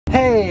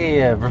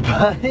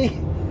everybody.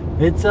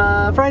 It's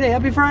Friday.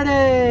 Happy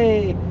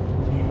Friday!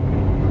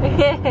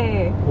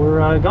 Yay!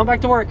 We're going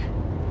back to work.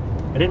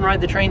 I didn't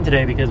ride the train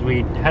today because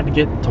we had to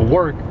get to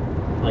work,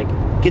 like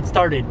get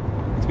started.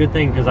 It's a good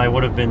thing because I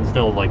would have been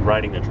still like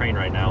riding the train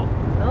right now.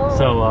 Oh.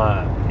 So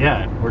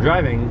yeah, we're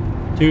driving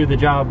to the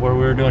job where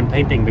we were doing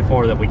painting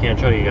before that we can't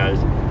show you guys.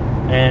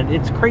 And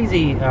it's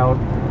crazy out.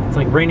 It's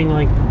like raining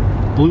like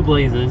blue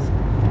blazes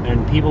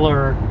and people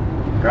are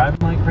driving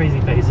like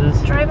crazy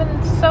faces. Driving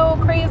so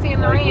crazy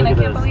in the rain, I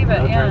can't believe it.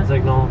 No turn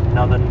signal,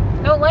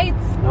 nothing. No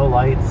lights. No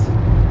lights.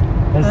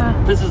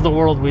 This is the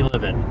world we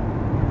live in.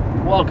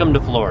 Welcome to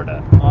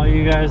Florida. All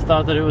you guys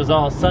thought that it was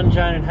all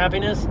sunshine and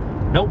happiness?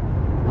 Nope.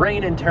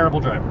 Rain and terrible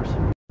drivers.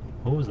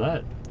 What was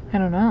that? I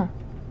don't know.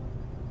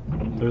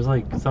 There's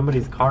like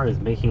somebody's car is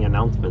making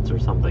announcements or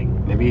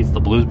something. Maybe it's the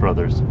Blues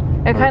Brothers.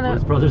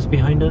 Blues Brothers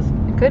behind us?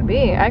 It could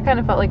be. I kind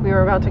of felt like we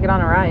were about to get on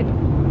a ride.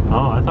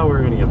 Oh, I thought we were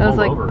going to get pulled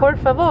over. It was like, por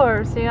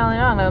favor,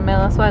 ciudadano, me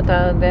la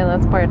suelta de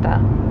las puertas.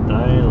 De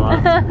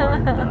las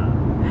puertas.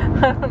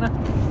 I don't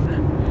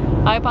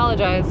know. I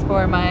apologize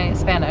for my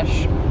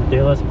Spanish.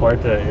 De las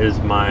Puertas is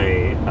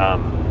my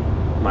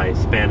my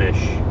Spanish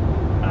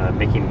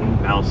Mickey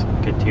Mouse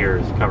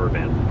Coutures cover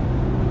band.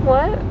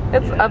 What?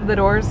 It's Of the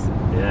Doors?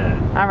 Yeah.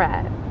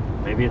 Alright.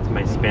 Maybe it's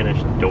my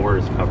Spanish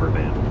Doors cover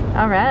band.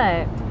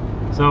 Alright.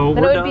 So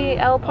then we're it would done. Be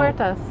El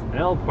Puertas. Oh,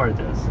 El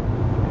Puertas.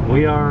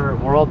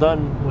 We're all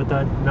done with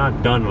that.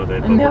 Not done with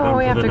it, but no, we're done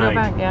we for have the to night.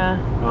 go back, yeah.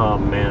 Oh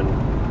man.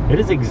 It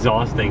is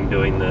exhausting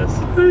doing this.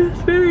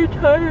 It's very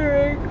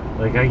tiring.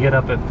 Like I get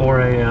up at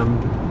 4 a.m.,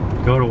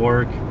 go to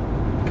work,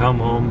 come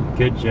home,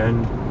 get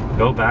Jen,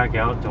 go back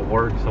out to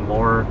work some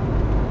more,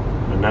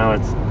 and now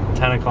it's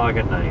 10 o'clock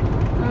at night.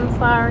 I'm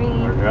sorry.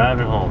 We're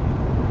driving home.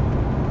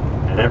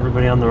 And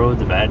everybody on the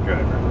road's a bad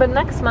driver. But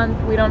next month,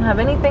 we don't have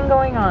anything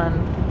going on.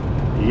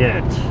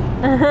 Yet.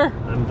 I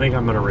think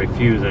I'm going to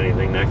refuse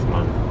anything next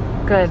month.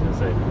 Good.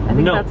 Say, I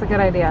think that's a good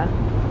idea.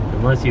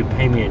 Unless you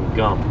pay me in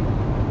gum.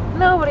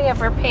 Nobody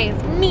ever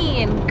pays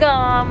me in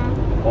gum.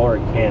 Or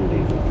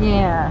candy.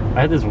 Yeah.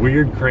 I had this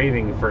weird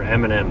craving for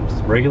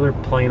M&Ms. Regular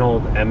plain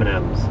old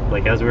M&Ms.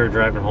 Like as we were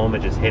driving home,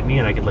 it just hit me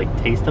and I could like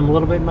taste them a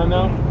little bit in my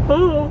mouth.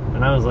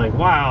 And I was like,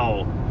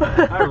 wow.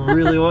 I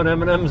really want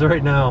M&Ms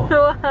right now.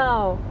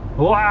 Wow.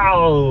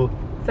 Wow.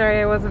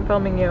 Sorry, I wasn't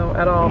filming you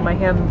at all. My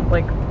hand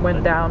like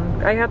went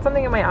down. I had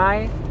something in my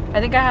eye.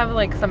 I think I have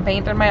like some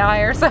paint in my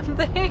eye or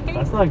something.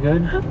 That's not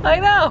good. I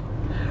know.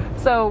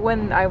 So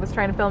when I was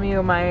trying to film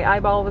you, my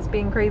eyeball was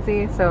being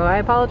crazy, so I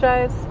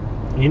apologize.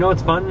 You know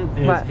what's fun?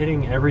 Is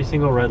hitting every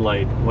single red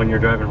light when you're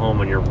driving home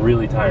when you're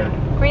really tired.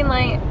 Green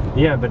light.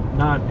 Yeah, but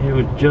not, it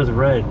was just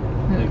red.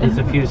 Like just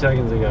a few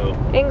seconds ago.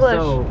 English.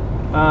 So,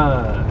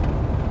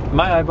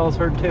 my eyeballs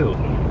hurt too.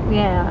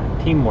 Yeah.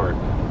 Teamwork.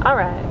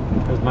 Alright.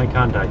 Because my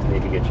contacts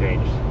need to get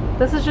changed.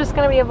 This is just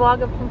going to be a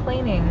vlog of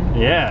complaining.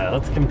 Yeah,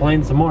 let's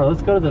complain some more.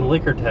 Let's go to the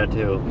liquor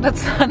tattoo.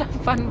 That's not a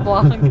fun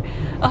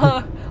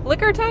vlog.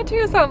 Liquor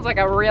tattoo sounds like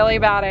a really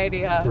bad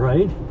idea.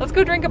 Right? Let's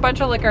go drink a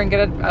bunch of liquor and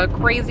get a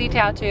crazy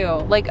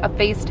tattoo. Like a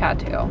face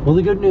tattoo. Well,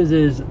 the good news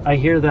is I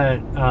hear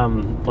that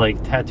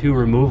like tattoo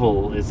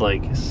removal is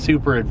like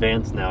super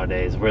advanced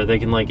nowadays, where they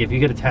can like, if you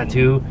get a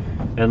tattoo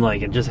and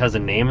like it just has a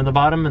name in the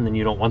bottom and then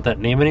you don't want that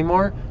name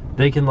anymore,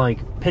 they can like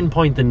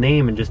pinpoint the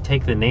name and just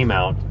take the name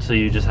out, so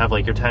you just have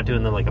like your tattoo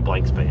and then like a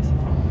blank space.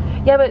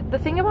 Yeah, but the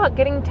thing about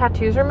getting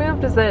tattoos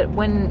removed is that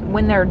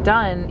when they're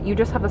done, you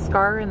just have a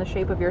scar in the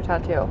shape of your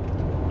tattoo.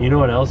 You know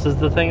what else is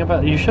the thing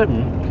about it? You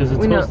shouldn't, because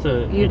it's supposed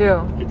to... You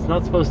do. It's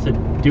not supposed to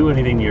do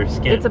anything to your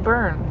skin. It's a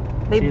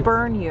burn. They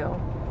burn you.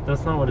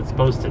 That's not what it's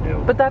supposed to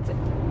do. But that's...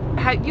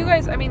 You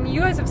guys, I mean,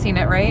 you guys have seen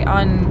it, right?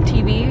 On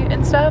TV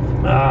and stuff?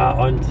 Ah,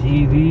 on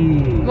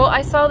TV. Well,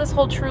 I saw this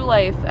whole True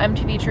Life,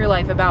 MTV True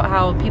Life, about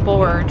how people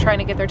were trying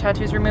to get their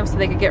tattoos removed so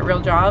they could get real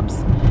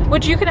jobs.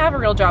 Which you can have a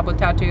real job with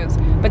tattoos.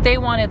 But they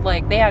wanted,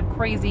 like, they had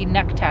crazy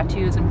neck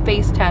tattoos and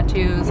face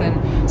tattoos,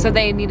 and so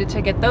they needed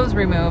to get those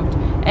removed.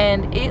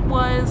 And it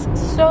was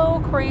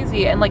so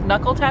crazy. And, like,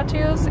 knuckle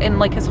tattoos, and,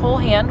 like, his whole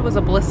hand was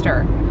a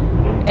blister.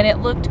 And it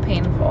looked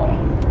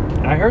painful.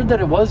 I heard that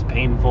it was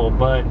painful,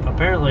 but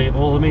apparently,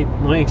 well, let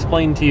me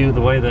explain to you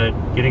the way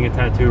that getting a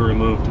tattoo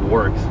removed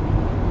works.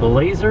 The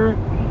laser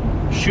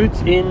shoots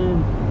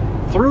in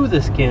through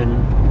the skin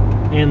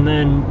and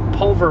then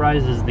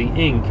pulverizes the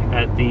ink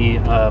at the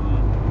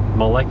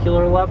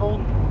molecular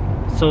level,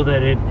 so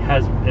that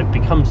it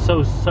becomes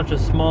such a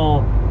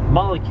small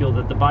molecule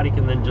that the body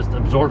can then just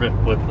absorb it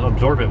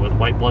with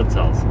white blood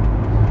cells.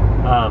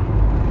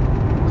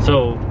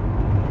 So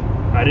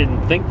I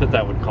didn't think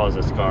that would cause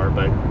a scar,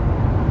 but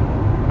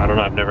I don't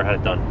know, I've never had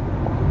it done.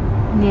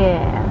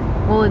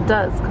 Yeah, well it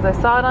does, because I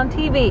saw it on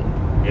TV.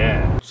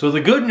 Yeah. So the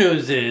good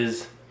news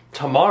is,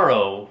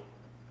 tomorrow,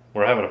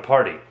 we're having a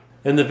party.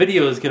 And the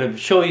video is going to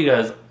show you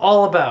guys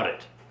all about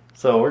it.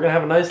 So we're going to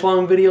have a nice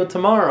long video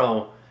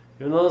tomorrow,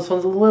 even though this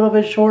one's a little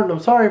bit short, and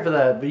I'm sorry for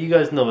that, but you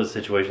guys know the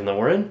situation that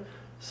we're in.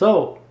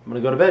 So, I'm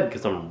going to go to bed,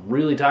 because I'm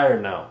really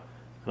tired now.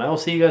 And I will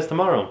see you guys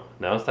tomorrow.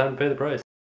 Now it's time to pay the price.